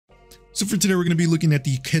So for today, we're going to be looking at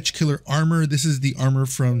the Ketchkiller armor. This is the armor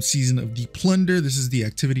from Season of the Plunder. This is the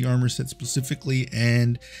activity armor set specifically,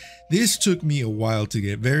 and this took me a while to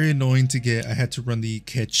get. Very annoying to get. I had to run the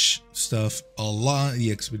catch stuff a lot,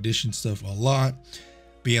 the expedition stuff a lot.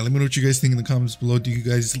 But yeah, let me know what you guys think in the comments below. Do you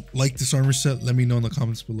guys like this armor set? Let me know in the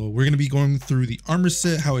comments below. We're going to be going through the armor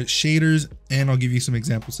set, how it shaders, and I'll give you some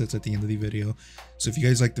example sets at the end of the video. So if you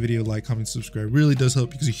guys like the video, like, comment, subscribe. Really does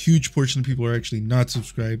help because a huge portion of people are actually not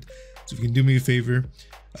subscribed. So if you can do me a favor,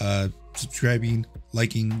 subscribing,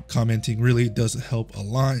 liking, commenting really does help a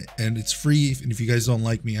lot, and it's free. And if you guys don't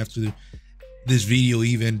like me after this video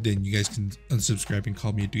even, then you guys can unsubscribe and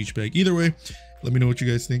call me a douchebag. Either way, let me know what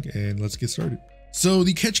you guys think, and let's get started. So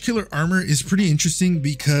the Ketchkiller armor is pretty interesting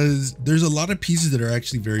because there's a lot of pieces that are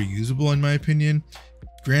actually very usable in my opinion.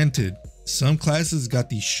 Granted, some classes got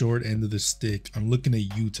the short end of the stick. I'm looking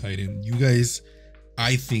at you, Titan. You guys,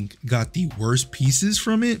 I think, got the worst pieces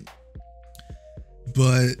from it.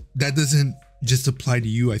 But that doesn't just apply to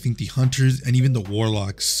you. I think the hunters and even the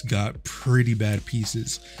warlocks got pretty bad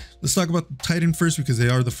pieces. Let's talk about the Titan first because they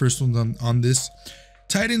are the first ones on this.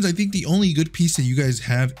 Titans, I think the only good piece that you guys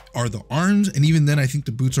have are the arms, and even then I think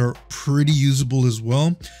the boots are pretty usable as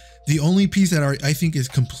well. The only piece that I think is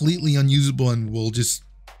completely unusable and will just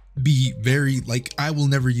be very, like, I will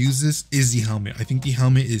never use this is the helmet. I think the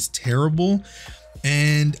helmet is terrible,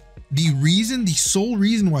 and the sole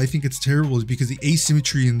reason why I think it's terrible is because the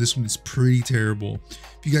asymmetry in this one is pretty terrible.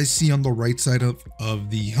 If you guys see on the right side of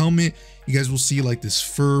the helmet, you guys will see like this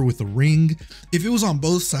fur with a ring. If it was on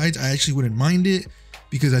both sides, I actually wouldn't mind it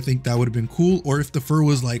because I think that would have been cool. Or if the fur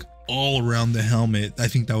was like all around the helmet, I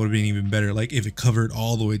think that would have been even better. Like if it covered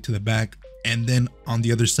all the way to the back and then on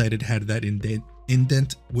the other side it had that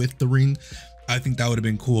indent with the ring, I think that would have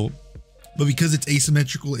been cool. But because it's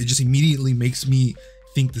asymmetrical, it just immediately makes me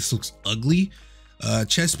think this looks ugly.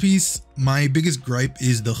 Chest piece, my biggest gripe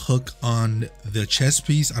is the hook on the chest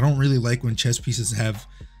piece. I don't really like when chest pieces have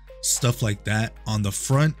stuff like that on the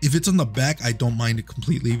front. If it's on the back, I don't mind it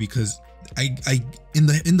completely because in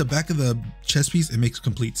the back of the chest piece it makes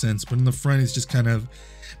complete sense, but in the front it's just kind of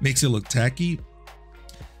makes it look tacky.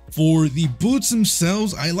 For the boots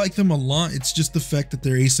themselves, I like them a lot. It's just the fact that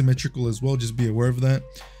they're asymmetrical as well. Just be aware of that.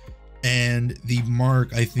 And the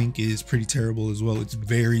mark I think is pretty terrible as well. It's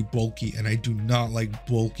very bulky, and I do not like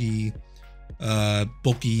bulky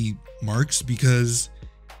marks because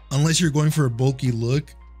unless you're going for a bulky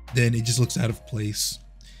look, then it just looks out of place.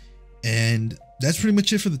 And that's pretty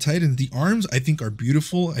much it for the Titans. The arms I think are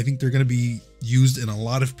beautiful. I think they're going to be used in a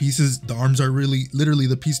lot of pieces. The arms are really literally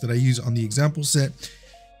the piece that I use on the example set,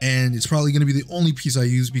 and it's probably going to be the only piece I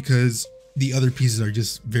use because the other pieces are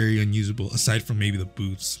just very unusable aside from maybe the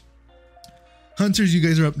boots. Hunters, you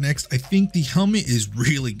guys are up next. I think the helmet is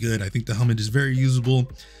really good. I think the helmet is very usable.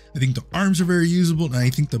 I think the arms are very usable, and I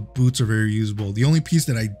think the boots are very usable. The only piece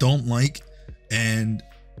that I don't like, and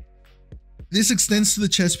this extends to the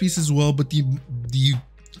chest piece as well, but the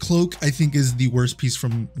cloak I think is the worst piece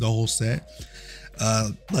from the whole set.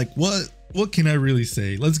 Like what can I really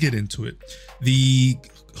say? Let's get into it. The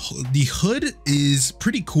hood is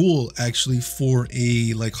pretty cool actually for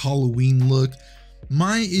a like Halloween look.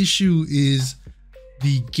 My issue is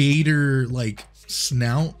the gator like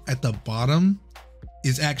snout at the bottom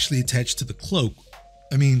is actually attached to the cloak.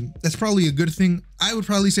 I mean, that's probably a good thing. I would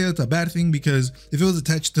probably say that's a bad thing because if it was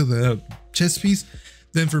attached to the chest piece,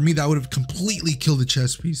 then for me that would have completely killed the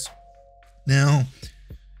chest piece. Now,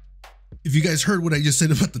 if you guys heard what I just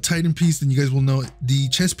said about the Titan piece, then you guys will know the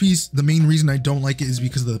chest piece, the main reason I don't like it is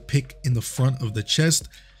because of the pick in the front of the chest.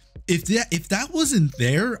 If that wasn't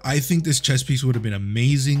there, I think this chest piece would have been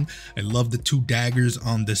amazing. I love the two daggers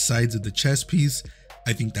on the sides of the chest piece.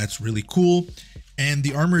 I think that's really cool. And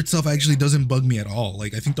the armor itself actually doesn't bug me at all.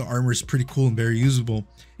 Like I think the armor is pretty cool and very usable.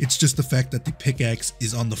 It's just the fact that the pickaxe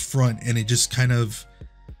is on the front and it just kind of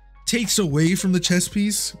takes away from the chest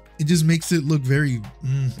piece. It just makes it look very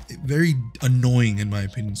annoying in my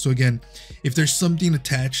opinion. So again, if there's something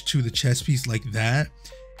attached to the chest piece like that,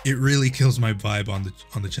 it really kills my vibe on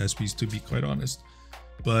the chest piece, to be quite honest.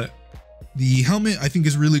 But the helmet I think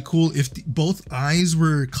is really cool. If both eyes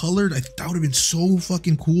were colored, I think that would have been so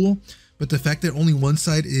fucking cool. But the fact that only one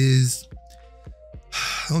side has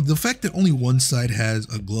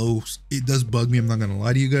a glow, it does bug me. I'm not gonna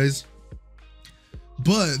lie to you guys.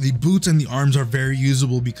 But the boots and the arms are very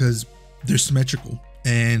usable because they're symmetrical,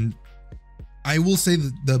 and I will say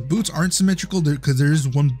that the boots aren't symmetrical because there is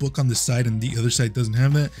one book on the side and the other side doesn't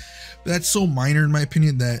have that. But that's so minor in my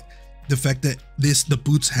opinion that the fact that the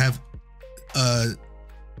boots have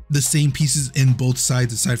the same pieces in both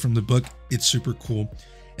sides aside from the book, it's super cool.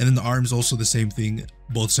 And then the arms also the same thing.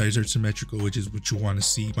 Both sides are symmetrical, which is what you want to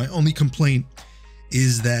see. My only complaint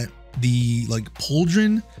is that the like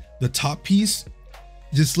pauldron, the top piece,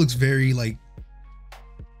 just looks very like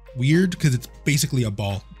weird because it's basically a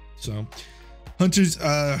ball. So hunters,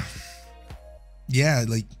 yeah,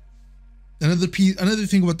 like another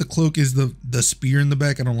thing about the cloak is the spear in the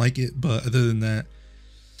back. I don't like it, but other than that,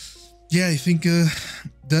 yeah, I think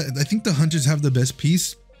the hunters have the best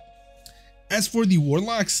piece. As for the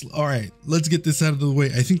warlocks, all right, let's get this out of the way.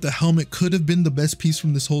 I think the helmet could have been the best piece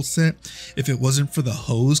from this whole set if it wasn't for the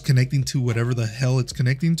hose connecting to whatever the hell it's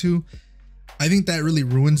connecting to. I think that really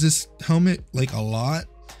ruins this helmet like a lot,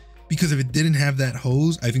 because if it didn't have that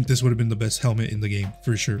hose, I think this would have been the best helmet in the game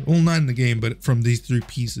for sure. Well, not in the game, but from these three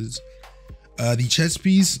pieces. The chest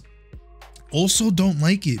piece, also don't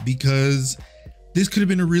like it because this could have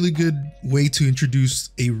been a really good way to introduce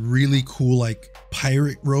a really cool like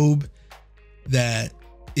pirate robe that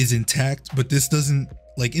is intact, but this doesn't.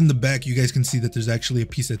 Like in the back, you guys can see that there's actually a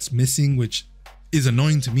piece that's missing, which is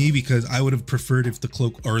annoying to me because I would have preferred if the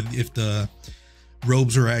cloak or if the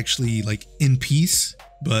robes are actually like in piece.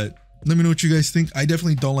 But let me know what you guys think. I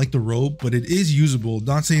definitely don't like the robe, but it is usable.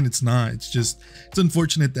 Not saying it's not. It's just, it's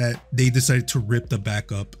unfortunate that they decided to rip the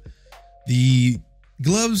back up. The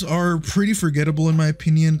gloves are pretty forgettable in my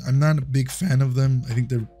opinion. I'm not a big fan of them. I think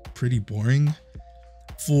they're pretty boring.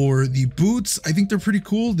 For the boots, I think they're pretty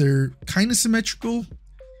cool. They're kind of symmetrical,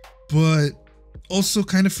 but also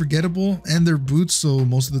kind of forgettable, and they're boots, so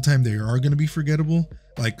most of the time they are going to be forgettable,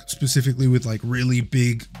 like specifically with like really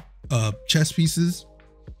big chest pieces.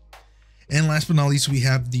 And last but not least, we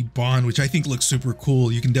have the bond, which I think looks super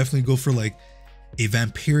cool. You can definitely go for like a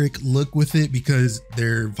vampiric look with it because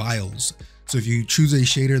they're vials. So if you choose a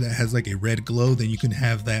shader that has like a red glow, then you can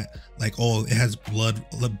have that like, oh, it has blood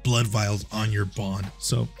vials on your bond.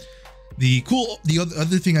 So the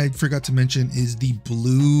other thing I forgot to mention is the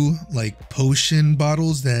blue like potion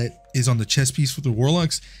bottles that is on the chest piece for the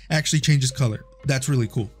warlocks actually changes color. That's really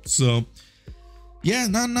cool. So yeah,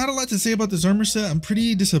 not a lot to say about this armor set. I'm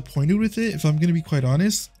pretty disappointed with it, if I'm gonna be quite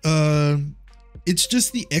honest. It's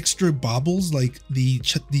just the extra baubles, like the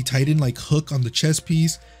Titan like hook on the chest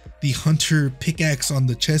piece, the hunter pickaxe on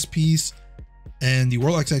the chest piece, and the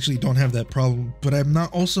warlocks actually don't have that problem. But I'm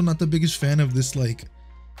also not the biggest fan of this like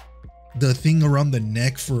the thing around the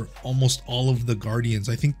neck for almost all of the guardians.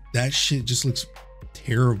 I think that shit just looks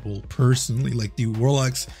terrible personally. Like the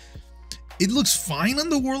warlocks, it looks fine on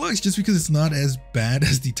the warlocks just because it's not as bad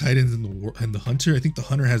as the titans and the hunter. I think the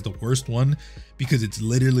hunter has the worst one because it's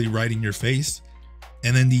literally right in your face,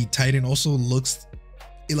 and then the titan also looks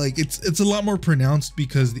like it's a lot more pronounced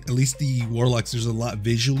because at least the warlocks, there's a lot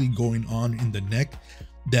visually going on in the neck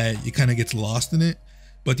that it kind of gets lost in it,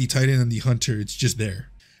 but the titan and the hunter, it's just there.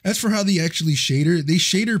 As for how they actually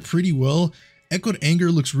shader pretty well. Echoed Anger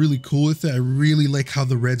looks really cool with it. I really like how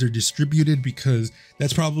the reds are distributed because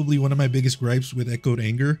that's probably one of my biggest gripes with Echoed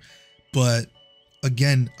Anger. But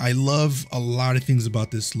again, I love a lot of things about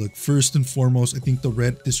this look. First and foremost, I think the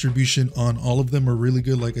red distribution on all of them are really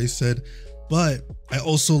good, like I said. But I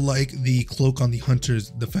also like the cloak on the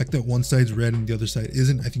hunters. The fact that one side's red and the other side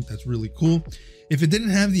isn't, I think that's really cool. If it didn't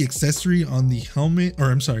have the accessory on the helmet,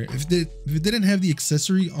 or I'm sorry, if it didn't have the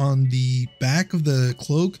accessory on the back of the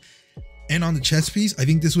cloak and on the chest piece, I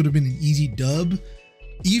think this would have been an easy dub.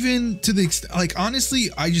 Even to the extent, like honestly,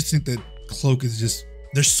 I just think that cloak is just,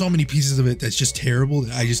 there's so many pieces of it that's just terrible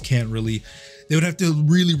that I just can't really, they would have to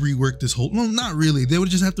really rework this whole, well, not really, they would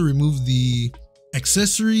just have to remove the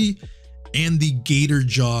accessory and the gator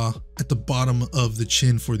jaw at the bottom of the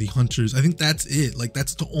chin for the hunters. I think that's it. Like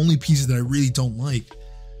that's the only pieces that I really don't like.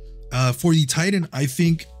 For the Titan, I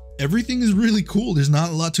think everything is really cool. There's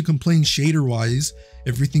not a lot to complain shader wise.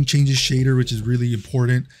 Everything changes shader, which is really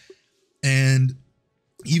important. And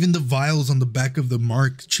even the vials on the back of the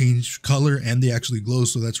mark change color and they actually glow.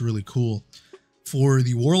 So that's really cool. For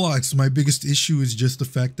the warlocks, my biggest issue is just the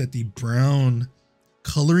fact that the brown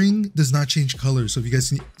coloring does not change color. So if you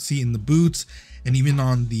guys see in the boots and even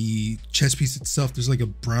on the chest piece itself, there's like a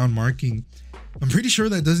brown marking. I'm pretty sure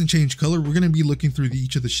that doesn't change color. We're going to be looking through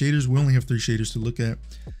each of the shaders. We only have 3 shaders to look at.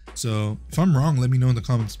 So if I'm wrong, let me know in the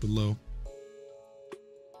comments below.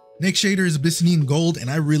 Next shader is Abyssinian Gold, and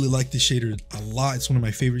I really like this shader a lot. It's one of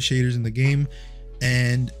my favorite shaders in the game.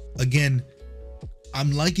 And again,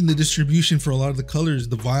 I'm liking the distribution for a lot of the colors.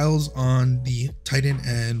 The vials on the Titan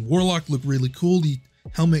and Warlock look really cool. The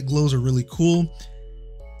helmet glows are really cool.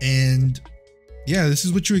 And yeah, this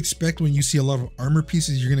is what you expect when you see a lot of armor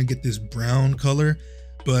pieces. You're going to get this brown color.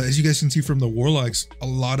 But as you guys can see from the Warlocks, a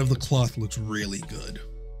lot of the cloth looks really good.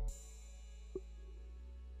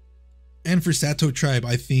 And for Satou Tribe,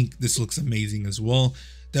 I think this looks amazing as well.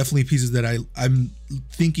 Definitely pieces that I'm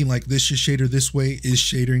thinking like this should shader this way is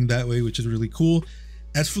shadering that way, which is really cool.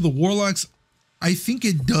 As for the Warlocks, I think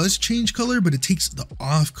it does change color, but it takes the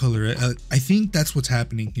off color. I think that's what's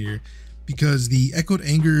happening here, because the Echoed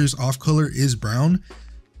Anger's off color is brown,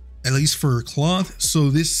 at least for cloth. So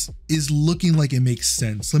this is looking like it makes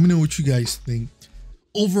sense. Let me know what you guys think.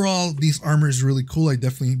 Overall, this armor is really cool. I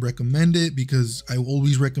definitely recommend it, because I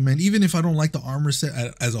always recommend, even if I don't like the armor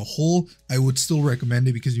set as a whole, I would still recommend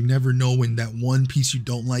it, because you never know when that one piece you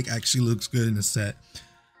don't like actually looks good in a set.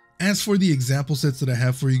 As for the example sets that I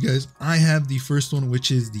have for you guys, I have the first one,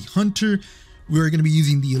 which is the Hunter. We are going to be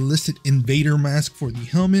using the Illicit Invader mask for the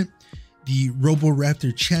helmet, the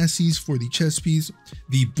Roboraptor chassis for the chest piece,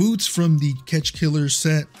 the boots from the Ketchkiller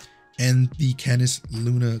set, and the Canis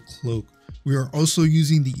Luna cloak. We are also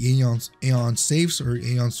using the Aeon Safes or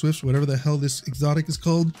Aeon Swifts, whatever the hell this exotic is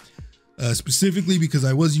called, specifically because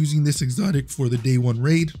I was using this exotic for the day 1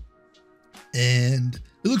 raid, and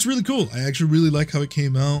it looks really cool. I actually really like how it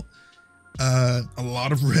came out. A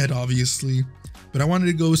lot of red, obviously, but I wanted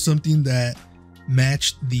to go with something that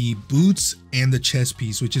matched the boots and the chest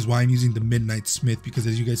piece, which is why I'm using the Midnight Smith, because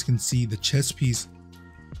as you guys can see, the chest piece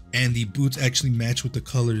and the boots actually match with the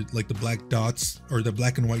color, like the black dots or the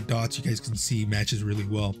black and white dots you guys can see matches really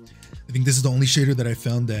well. I think this is the only shader that I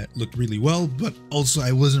found that looked really well, but also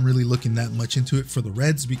I wasn't really looking that much into it for the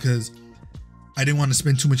reds, because I didn't want to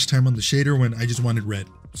spend too much time on the shader when I just wanted red.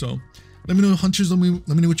 So let me know, hunters, let me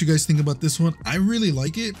know what you guys think about this one. I really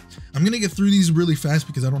like it. I'm gonna get through these really fast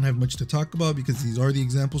because I don't have much to talk about, because these are the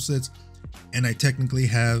example sets and I technically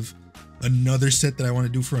have another set that I want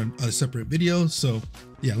to do for a separate video. So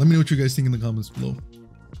yeah, let me know what you guys think in the comments below.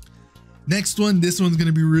 Next one, this one's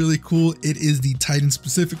gonna be really cool. It is the Titan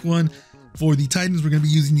specific one. For the Titans, we're gonna be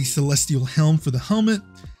using the Celestial Helm for the helmet.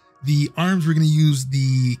 The arms, we're gonna use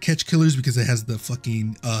the Ketchkillers because it has the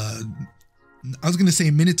fucking I was gonna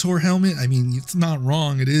say Minotaur helmet. I mean, it's not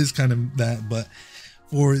wrong, it is kind of that. But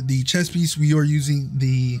for the chest piece, we are using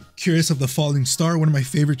the Curious of the Falling Star, one of my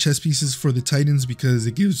favorite chest pieces for the Titans, because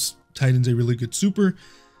it gives Titans a really good super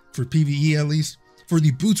for PvE at least. For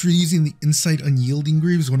the boots, we're using the Insight Unyielding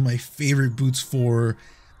Greaves, one of my favorite boots for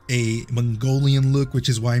a Mongolian look, which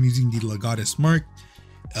is why I'm using the Legatus Mark.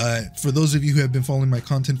 For those of you who have been following my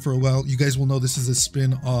content for a while, you guys will know this is a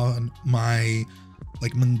spin on my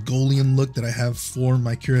like Mongolian look that I have for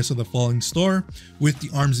my Curious of the Falling Star, with the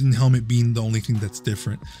arms and helmet being the only thing that's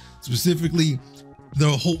different. Specifically,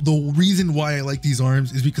 the reason why I like these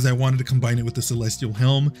arms is because I wanted to combine it with the Celestial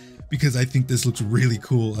Helm, because I think this looks really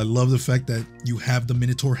cool. I love the fact that you have the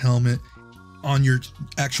Minotaur helmet on your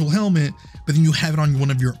actual helmet, but then you have it on one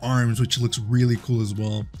of your arms, which looks really cool as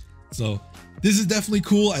well. So this is definitely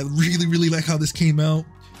cool. I really like how this came out.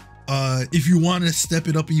 If you want to step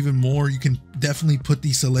it up even more, you can definitely put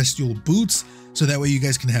the Celestial boots, so that way you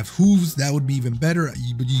guys can have hooves. That would be even better.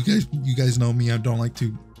 But you guys know me, I don't like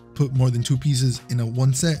to put more than 2 pieces in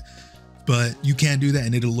one set, but you can do that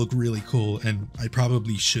and it'll look really cool, and I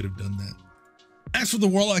probably should have done that. As for the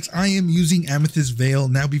Warlocks, I am using Amethyst Veil.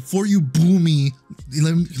 Now, before you boo me,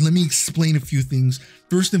 let me explain a few things.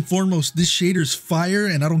 First and foremost, this shader's fire,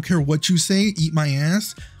 and I don't care what you say, eat my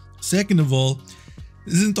ass. Second of all,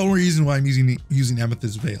 this isn't the only reason why I'm using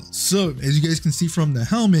Amethyst Veil. So, as you guys can see from the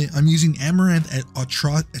helmet, I'm using Amaranth at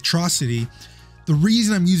Atrocity. The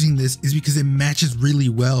reason I'm using this is because it matches really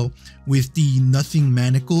well with the Nothing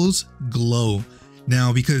Manacles glow.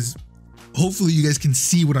 Now, because hopefully you guys can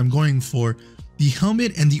see what I'm going for, the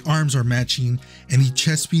helmet and the arms are matching, and the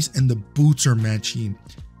chest piece and the boots are matching.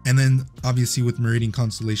 And then obviously with Meridian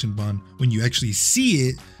Constellation Bond, when you actually see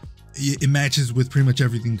it, it matches with pretty much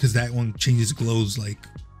everything, because that one changes glows like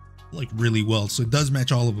really well. So it does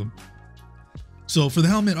match all of them. So for the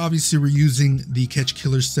helmet, obviously we're using the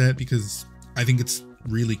Ketchkiller set because I think it's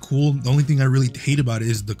really cool. The only thing I really hate about it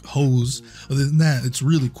is the hose. Other than that, it's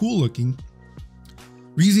really cool looking.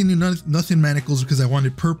 We're using the Nothing Manacles because I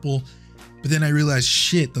wanted purple, but then I realized,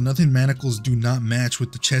 shit, the Nothing Manacles do not match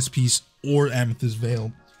with the chest piece or Amethyst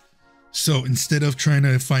Veil. So instead of trying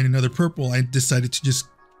to find another purple, I decided to just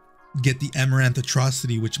get the Amaranth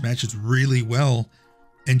Atrocity, which matches really well,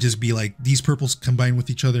 and just be like, these purples combine with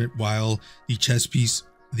each other, while the chest piece,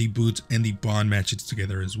 the boots, and the bond matches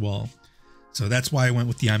together as well. So that's why I went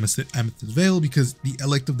with the Amethyst Veil, because the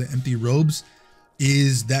Elect of the Empty Robes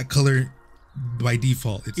is that color by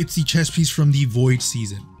default. It's the chest piece from the Void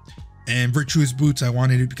season. And Virtuous Boots, I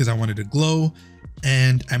wanted it because I wanted to glow,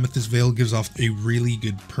 and Amethyst Veil gives off a really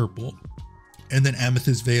good purple. And then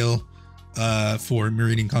Amethyst Veil for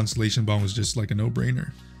Meridian Constellation Bond was just like a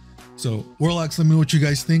no-brainer. So Warlocks, let me know what you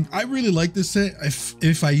guys think. I really like this set.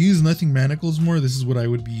 If I use Nothing Manacles more, this is what I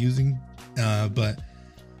would be using. But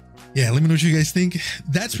yeah, let me know what you guys think.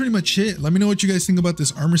 That's pretty much it. Let me know what you guys think about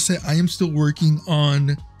this armor set. I am still working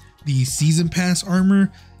on the season pass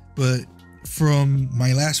armor, but from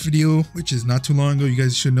my last video, which is not too long ago, you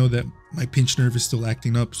guys should know that my pinch nerve is still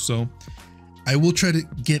acting up. So I will try to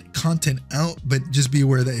get content out, but just be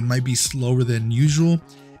aware that it might be slower than usual.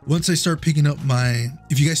 Once I start picking up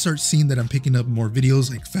if you guys start seeing that I'm picking up more videos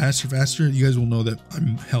like faster, you guys will know that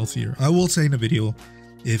I'm healthier. I will say in a video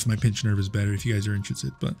if my pinch nerve is better, if you guys are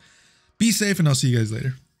interested. But be safe, and I'll see you guys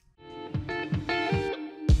later.